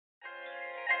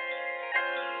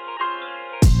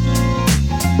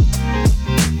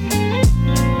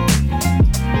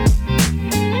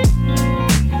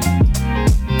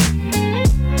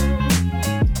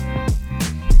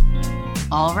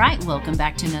All right, welcome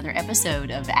back to another episode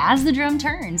of As the Drum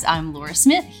Turns. I'm Lora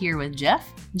Smith here with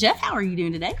Jeff. Jeff, how are you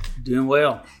doing today? Doing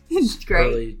well.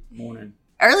 Great. Early morning.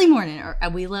 Early morning.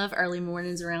 We love early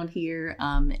mornings around here,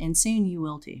 and soon you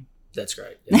will too. That's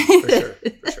great. Yeah, for sure.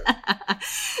 For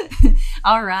sure.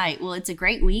 All right. Well, it's a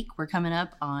great week. We're coming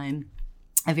up on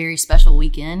a very special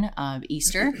weekend of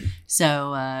Easter.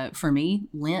 So for me,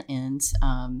 Lent ends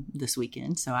this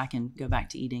weekend, so I can go back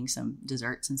to eating some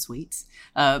desserts and sweets.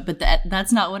 But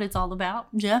that's not what it's all about,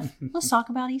 Jeff. Let's talk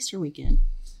about Easter weekend.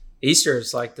 Easter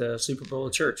is like the Super Bowl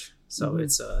of church. So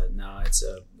it's a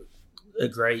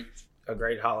great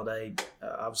holiday.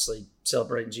 Obviously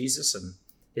celebrating Jesus and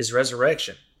his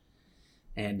resurrection.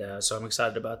 And so I'm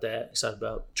excited about that. Excited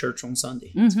about church on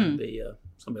Sunday. It's going to be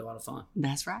a lot of fun.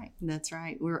 That's right. That's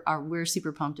right. We're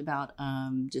super pumped about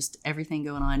just everything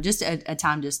going on. Just a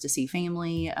time just to see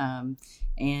family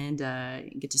and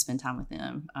get to spend time with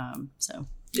them. So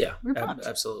yeah, we're pumped.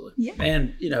 Absolutely. Yeah.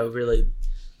 And really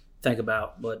think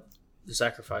about what the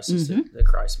sacrifices that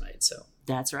Christ made. So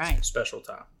that's right. Special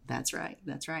time. That's right.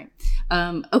 That's right.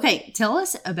 Okay, tell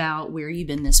us about where you've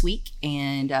been this week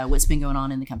and what's been going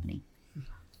on in the company.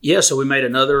 Yeah, so we made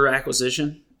another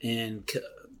acquisition in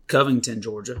Covington,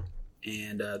 Georgia,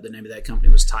 and the name of that company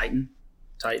was Titan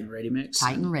Ready Mix.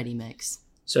 Titan Ready Mix.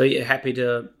 So yeah, happy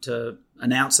to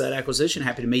announce that acquisition.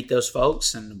 Happy to meet those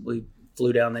folks, and we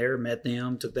flew down there, met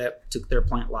them, took their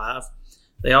plant live.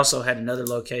 They also had another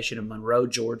location in Monroe,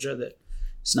 Georgia, that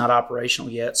it's not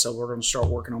operational yet. So we're going to start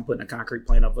working on putting a concrete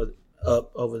plant up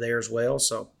over there as well.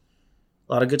 So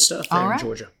a lot of good stuff there in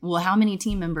Georgia. Well, how many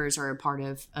team members are a part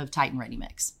of Titan Ready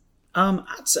Mix?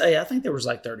 I think there was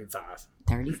like 35.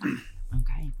 35.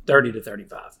 Okay. 30 to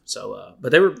 35. So,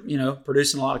 but they were,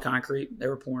 producing a lot of concrete. They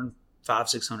were pouring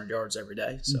 500-600 yards every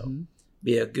day. So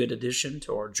be a good addition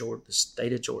to the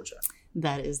state of Georgia.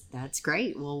 That's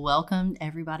great. Well, welcome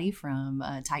everybody from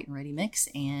Titan Ready Mix,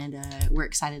 and we're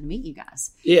excited to meet you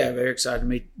guys. Yeah, very excited to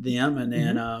meet them. And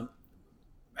then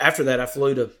after that, I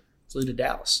flew to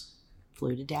Dallas.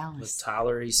 With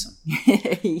Tyler Eason.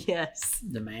 Yes.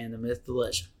 The man, the myth, the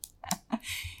legend.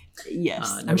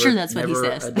 Yes, I'm sure that's what he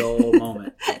says. Never a dull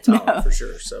moment, Tyler, for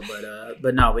sure. So,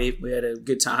 but no, we had a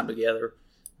good time together.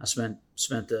 I spent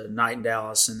the night in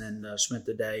Dallas, and then spent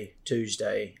the day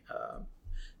Tuesday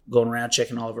going around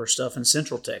checking all of our stuff in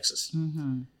Central Texas,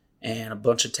 and a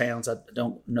bunch of towns I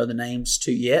don't know the names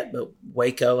to yet, but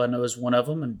Waco I know is one of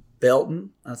them, and Belton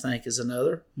I think is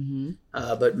another.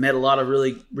 But met a lot of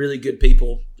really really good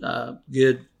people,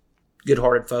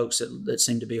 good-hearted folks that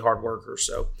seem to be hard workers.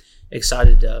 So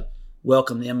excited to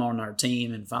welcome them on our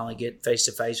team and finally get face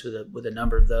to face with a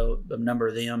number of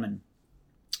them and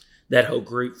that whole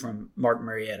group from Martin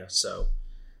Marietta. So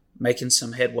making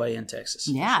some headway in Texas.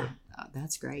 Yeah, sure.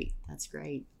 That's great. That's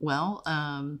great. Well,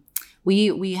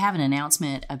 we have an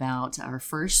announcement about our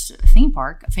first theme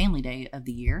park family day of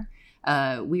the year.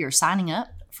 We are signing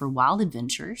up for Wild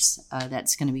Adventures.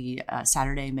 That's going to be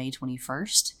Saturday, May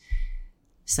 21st.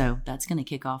 So that's going to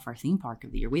kick off our theme park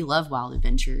of the year. We love Wild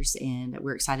Adventures, and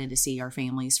we're excited to see our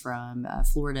families from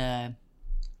Florida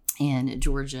and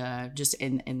Georgia, just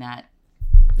in that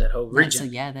whole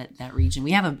region. That region.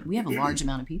 We have a large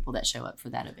amount of people that show up for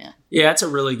that event. Yeah, it's a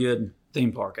really good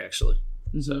theme park, actually.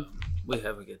 So we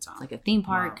have a good time. It's like a theme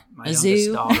park, my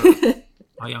zoo.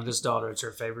 My youngest daughter, it's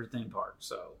her favorite theme park,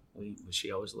 so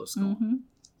she always loves going.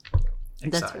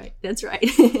 That's right.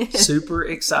 Super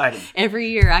exciting. Every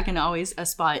year I can always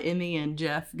spot Emmy and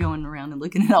Jeff going around and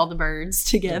looking at all the birds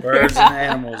together. The birds and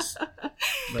animals.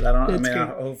 But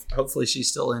hopefully she's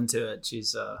still into it.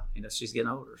 She's she's getting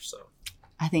older, so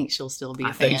I think she'll still be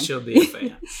a fan. I think she'll be a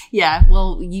fan. Yeah.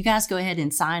 Well, you guys go ahead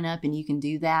and sign up, and you can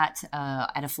do that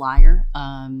at a flyer.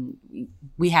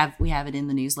 We have it in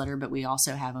the newsletter, but we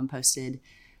also have them posted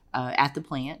at the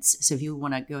plants. So if you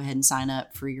want to go ahead and sign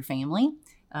up for your family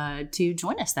to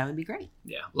join us, that would be great.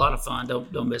 Yeah, a lot of fun.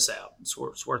 Don't miss out. It's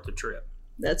worth the trip.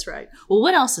 That's right. Well,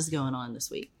 what else is going on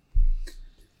this week?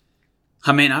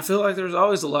 I mean, I feel like there's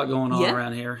always a lot going on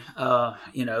around here.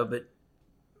 But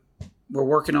we're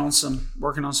working on some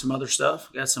other stuff.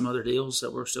 Got some other deals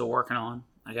that we're still working on.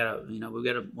 We've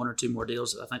got one or two more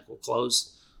deals that I think will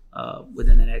close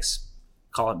within the next,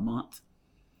 call it, month.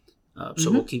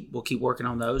 So we'll keep working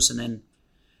on those, and then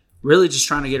really just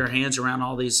trying to get our hands around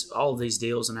all of these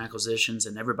deals and acquisitions,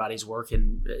 and everybody's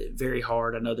working very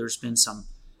hard. I know there's been some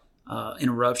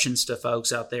interruptions to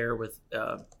folks out there with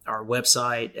our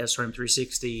website, SRM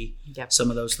 360, some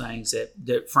of those things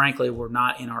that frankly were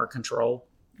not in our control.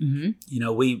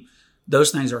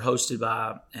 Those things are hosted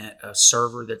by a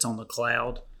server that's on the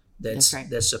cloud that's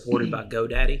supported by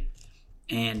GoDaddy,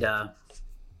 and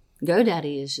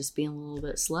GoDaddy is just being a little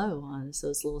bit slow on us, so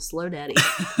it's a little slow daddy.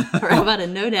 Or how about a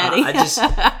no daddy?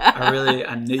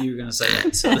 I knew you were going to say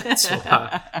that, so that's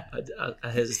why I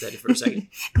hesitated for a second.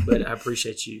 But I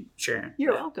appreciate you sharing.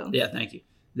 You're welcome. Yeah, thank you.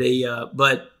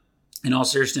 But in all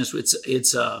seriousness,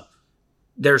 it's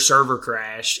their server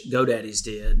crashed. GoDaddy's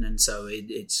did, and so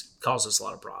it's caused us a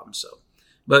lot of problems. So,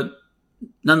 but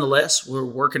nonetheless, we're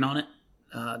working on it.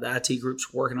 The IT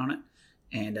group's working on it.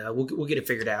 And we'll get it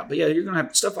figured out. But yeah, you're going to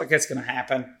have stuff like that's going to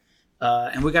happen.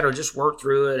 And we got to just work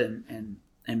through it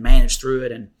and manage through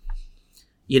it. And,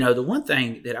 the one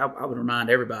thing that I would remind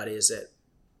everybody is that,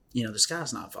 the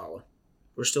sky's not falling.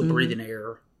 We're still breathing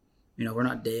air. We're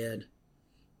not dead.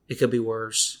 It could be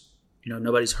worse.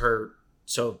 Nobody's hurt.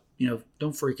 So,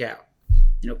 don't freak out.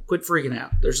 Quit freaking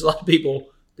out. There's a lot of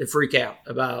people that freak out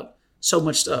about so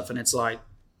much stuff. And it's like,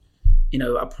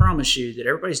 I promise you that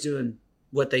everybody's doing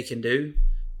what they can do.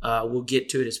 We'll get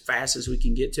to it as fast as we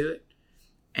can get to it.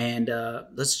 And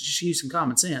let's just use some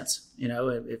common sense.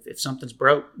 If something's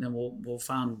broke, then we'll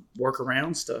find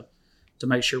workarounds to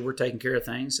make sure we're taking care of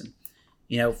things. And,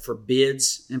 for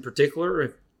bids in particular,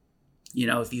 if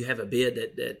you have a bid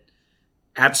that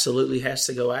absolutely has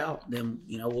to go out, then,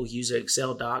 we'll use an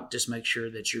Excel doc. Just make sure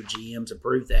that your GMs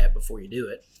approve that before you do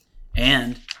it.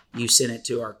 And you send it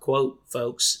to our quote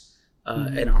folks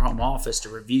in our home office to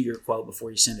review your quote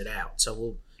before you send it out. So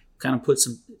we'll kind of put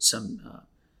some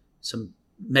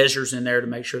measures in there to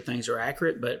make sure things are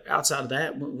accurate. But outside of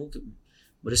that, we'll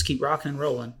just keep rocking and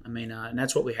rolling. I mean, and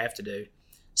that's what we have to do.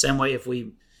 Same way if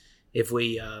we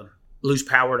lose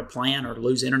power at a plant or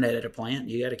lose internet at a plant,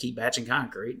 you got to keep batching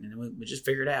concrete, and we just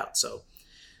figure it out. So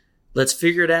let's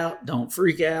figure it out. Don't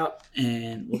freak out,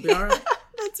 and we'll be all right.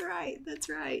 That's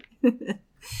right.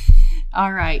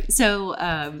 All right. So,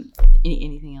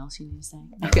 anything else you need to say?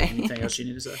 Okay. Anything else you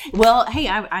need to say? Well, hey,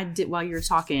 I did while you were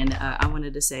talking. I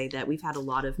wanted to say that we've had a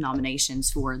lot of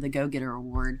nominations for the Go Getter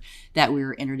Award that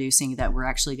we're introducing. That we're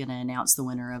actually going to announce the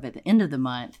winner of at the end of the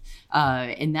month,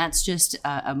 and that's just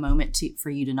a moment for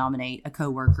you to nominate a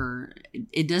coworker.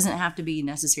 It doesn't have to be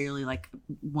necessarily like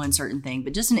one certain thing,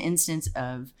 but just an instance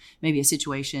of maybe a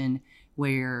situation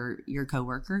where your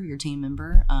coworker, your team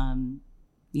member,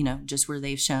 just where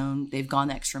they've gone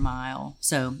the extra mile.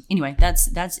 So anyway,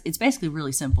 it's basically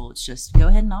really simple. It's just go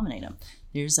ahead and nominate them.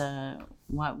 There's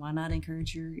why not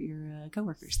encourage your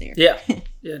coworkers there? Yeah.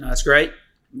 No, that's great.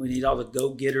 We need all the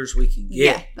go-getters we can get.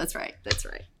 Yeah, that's right.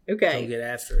 Okay. Go get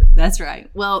after it. That's right.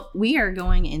 Well, we are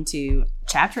going into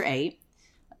chapter 8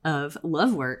 of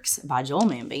Love Works by Joel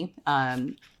Manby.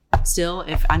 Still,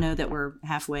 if I know that we're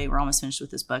almost finished with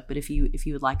this book, but if you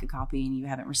would like a copy and you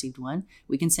haven't received one,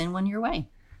 we can send one your way.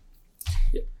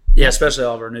 Yeah, especially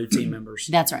all of our new team members.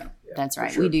 That's right. Yeah, that's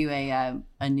right. Sure. We do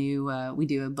we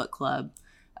do a book club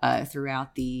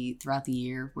throughout the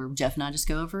year where Jeff and I just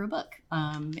go over a book,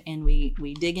 and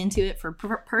we dig into it for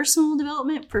personal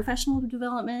development, professional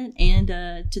development, and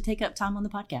to take up time on the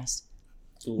podcast.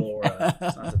 Lora,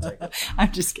 it's not to take up time.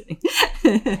 I'm just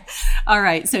kidding. All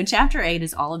right, so chapter 8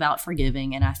 is all about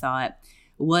forgiving, and I thought,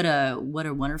 what a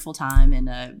wonderful time,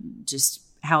 and just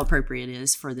how appropriate it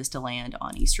is for this to land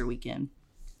on Easter weekend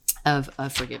of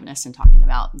forgiveness and talking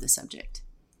about the subject.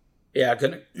 Yeah, I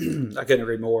couldn't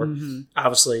agree more. Mm-hmm.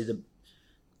 Obviously,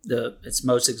 it's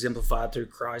most exemplified through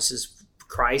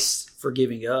Christ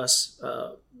forgiving us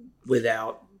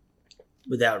without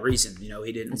reason.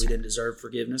 We didn't deserve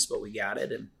forgiveness, but we got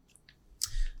it,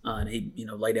 and he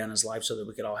laid down his life so that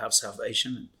we could all have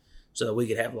salvation, and so that we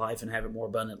could have life and have it more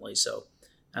abundantly. So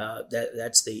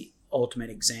that's the ultimate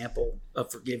example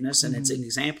of forgiveness, and it's an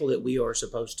example that we are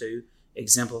supposed to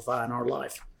exemplify in our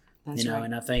life. That's right.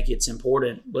 And I think it's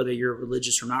important, whether you're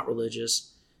religious or not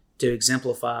religious, to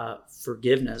exemplify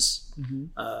forgiveness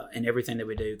in everything that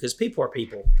we do, because people are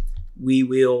people. We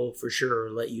will for sure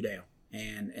let you down.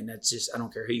 And that's just, I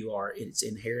don't care who you are. It's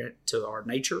inherent to our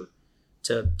nature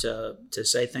to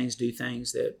say things, do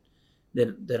things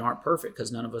that aren't perfect,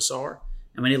 because none of us are.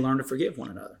 And we need to learn to forgive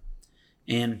one another.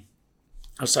 And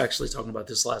I was actually talking about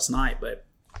this last night, but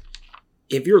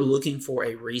if you're looking for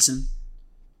a reason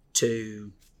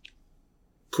to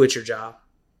quit your job,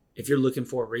 if you're looking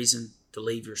for a reason to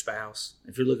leave your spouse,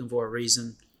 if you're looking for a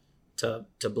reason to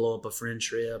blow up a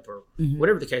friendship or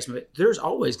whatever the case may be, there's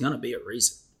always going to be a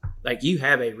reason. Like, you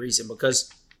have a reason,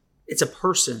 because it's a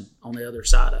person on the other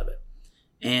side of it.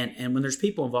 And when there's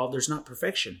people involved, there's not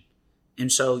perfection.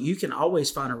 And so you can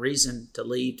always find a reason to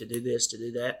leave, to do this, to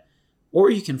do that, or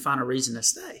you can find a reason to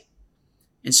stay.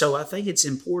 And so I think it's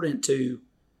important to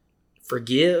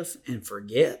forgive and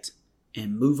forget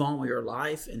and move on with your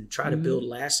life and try to build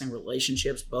lasting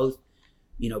relationships, both,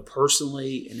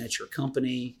 personally and at your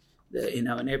company, in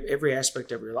every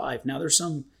aspect of your life. Now, there's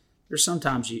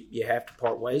sometimes you have to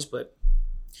part ways, but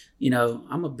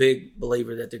I'm a big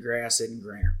believer that the grass isn't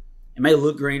greener. It may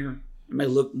look greener, it may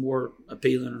look more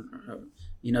appealing,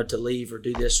 to leave or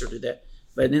do this or do that.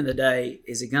 But at the end of the day,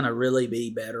 is it going to really be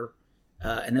better?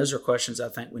 And those are questions I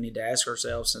think we need to ask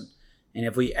ourselves. And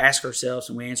if we ask ourselves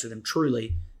and we answer them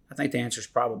truly, I think the answer is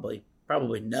probably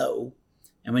no.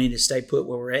 And we need to stay put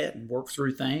where we're at and work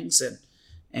through things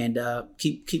and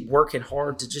keep working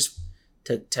hard to just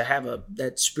to have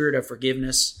that spirit of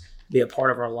forgiveness be a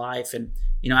part of our life. And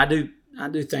I do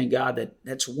thank God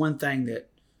that's one thing that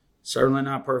certainly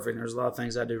not perfect. There's a lot of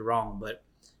things I do wrong, but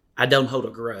I don't hold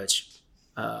a grudge.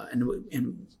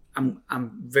 And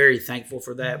I'm very thankful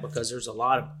for that, because there's a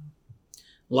lot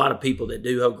of people that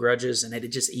do hold grudges, and it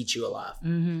just eats you alive.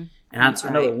 Mm-hmm. And I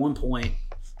know at one point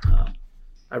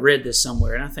I read this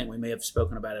somewhere, and I think we may have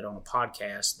spoken about it on a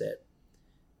podcast,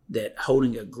 that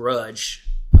holding a grudge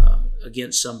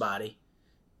against somebody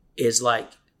is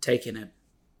like taking a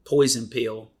poison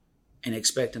pill and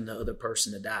expecting the other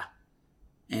person to die.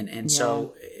 And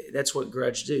so that's what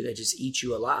grudge do. They just eat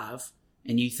you alive,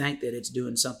 and you think that it's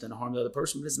doing something to harm the other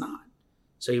person, but it's not.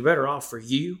 So you're better off for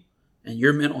you and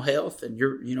your mental health and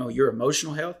your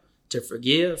emotional health to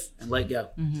forgive and let go.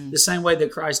 Mm-hmm. The same way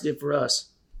that Christ did for us.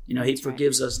 He That's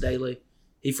forgives us daily.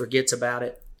 He forgets about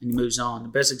it and he moves on. The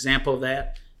best example of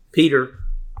that, Peter,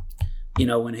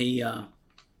 when he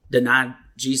denied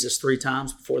Jesus 3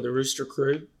 times before the rooster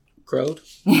crowed,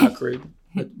 not crowed,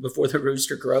 but before the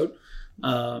rooster crowed,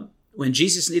 when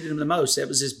Jesus needed him the most, that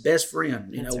was his best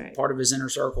friend, right. part of his inner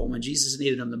circle. When Jesus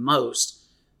needed him the most,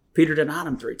 Peter denied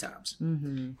him 3 times.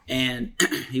 Mm-hmm. And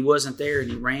he wasn't there, and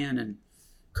he ran and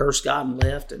cursed God and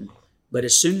left. But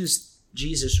as soon as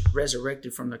Jesus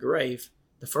resurrected from the grave,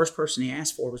 the first person he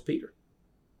asked for was Peter,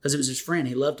 because it was his friend.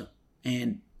 He loved him,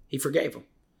 and he forgave him.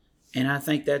 And I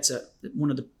think that's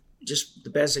one of the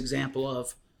best example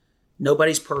of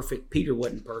nobody's perfect. Peter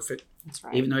wasn't perfect. That's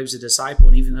right. Even though he was a disciple,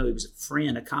 and even though he was a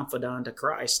friend, a confidant to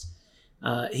Christ,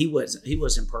 he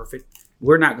wasn't perfect.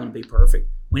 We're not going to be perfect.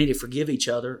 We need to forgive each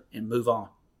other and move on.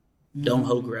 Mm-hmm. Don't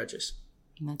hold grudges.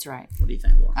 That's right. What do you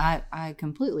think, Lora? I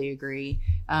completely agree.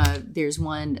 There's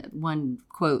one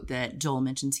quote that Joel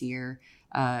mentions here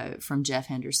from Jeff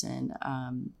Henderson.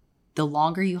 The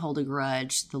longer you hold a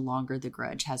grudge, the longer the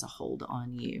grudge has a hold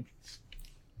on you.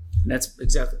 And that's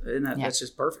exactly, that's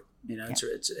just perfect.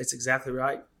 It's exactly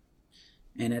right.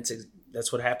 And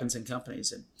that's what happens in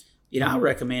companies. And I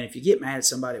recommend, if you get mad at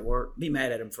somebody at work, be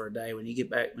mad at them for a day. When you get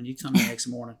back, when you come the next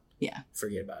morning,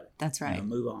 forget about it. That's right.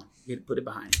 Move on. Put it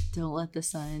behind you. Don't let the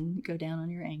sun go down on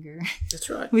your anger. That's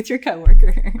right. With your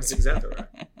coworker. That's exactly right.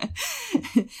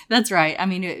 That's right. I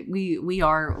mean, we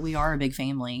are a big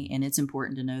family, and it's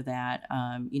important to know that.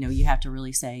 You have to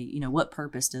really say, what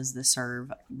purpose does this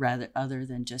serve, other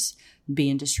than just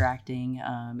being distracting.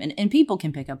 And people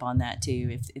can pick up on that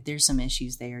too. If there's some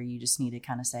issues there, you just need to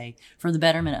kind of say, for the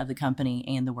betterment of the company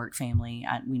and the work family,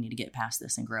 we need to get past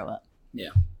this and grow up. Yeah.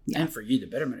 And for you, the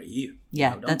betterment of you.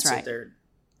 Yeah, don't that's right. Sit there and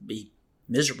be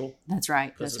miserable. That's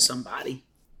right. Because of somebody.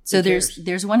 So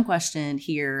there's one question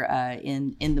here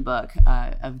in the book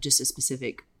of just a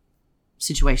specific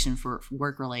situation for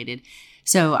work related.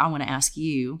 So I want to ask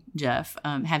you, Jeff,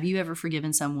 have you ever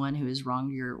forgiven someone who has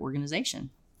wronged your organization?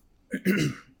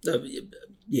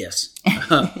 Yes,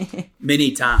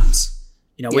 many times.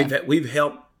 Yeah. We've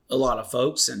helped a lot of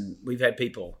folks, and we've had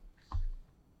people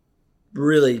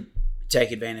really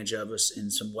take advantage of us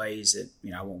in some ways that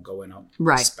I won't go in on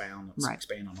expand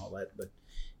on all that, but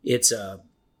it's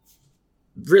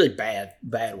really bad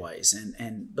ways,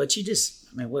 but you just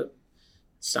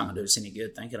it's not gonna do us any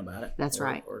good thinking about it. That's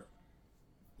right. Or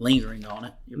lingering on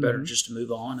it. You're better just to move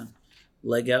on and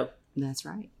let go. That's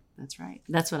right.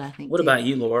 That's what I think. What about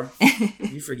you, Lora?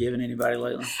 Have you forgiven anybody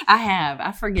lately? I have.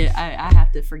 I forget. I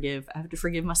have to forgive. I have to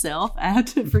forgive myself. I have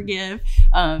to forgive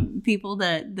people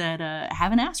that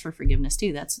haven't asked for forgiveness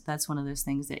too. That's one of those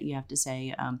things that you have to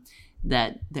say.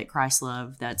 That Christ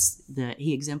love.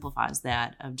 He exemplifies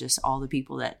that of just all the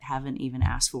people that haven't even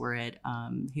asked for it,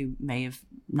 who may have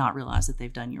not realized that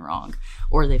they've done you wrong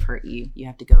or they've hurt you. You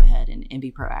have to go ahead and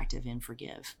be proactive and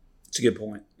forgive. It's a good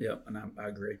point. Yeah, and I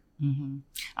agree. Mm-hmm.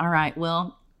 All right.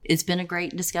 Well, it's been a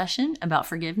great discussion about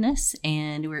forgiveness,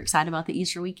 and we're excited about the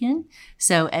Easter weekend.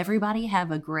 So everybody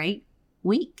have a great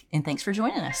week, and thanks for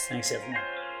joining us. Thanks, everyone.